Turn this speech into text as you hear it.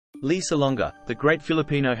Lea Salonga, the great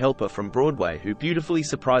Filipino helper from Broadway who beautifully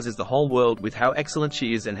surprises the whole world with how excellent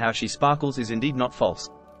she is and how she sparkles is indeed not false.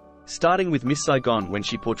 Starting with Miss Saigon when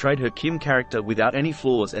she portrayed her Kim character without any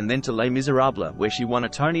flaws, and then to Les Miserables where she won a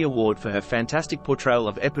Tony Award for her fantastic portrayal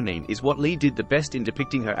of Eponine, is what Lea did the best in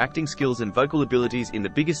depicting her acting skills and vocal abilities in the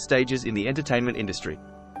biggest stages in the entertainment industry.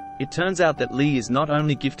 It turns out that Lea is not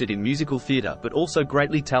only gifted in musical theatre but also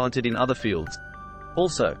greatly talented in other fields.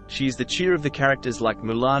 Also, she is the cheer of the characters like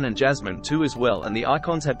Mulan and Jasmine too as well, and the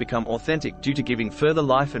icons have become authentic due to giving further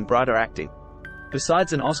life and brighter acting.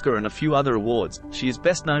 Besides an Oscar and a few other awards, she is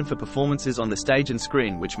best known for performances on the stage and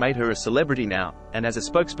screen which made her a celebrity now, and as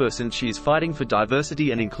a spokesperson she is fighting for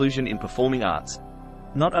diversity and inclusion in performing arts.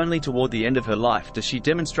 Not only toward the end of her life does she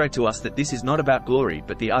demonstrate to us that this is not about glory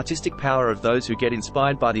but the artistic power of those who get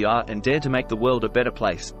inspired by the art and dare to make the world a better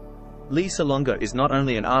place. Lea Salonga is not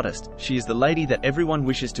only an artist, she is the lady that everyone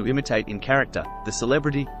wishes to imitate in character, the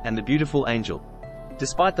celebrity, and the beautiful angel.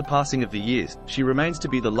 Despite the passing of the years, she remains to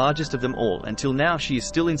be the largest of them all. Until now she is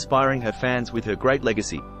still inspiring her fans with her great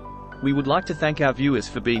legacy. We would like to thank our viewers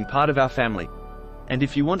for being part of our family. And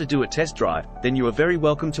if you want to do a test drive, then you are very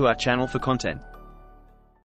welcome to our channel for content.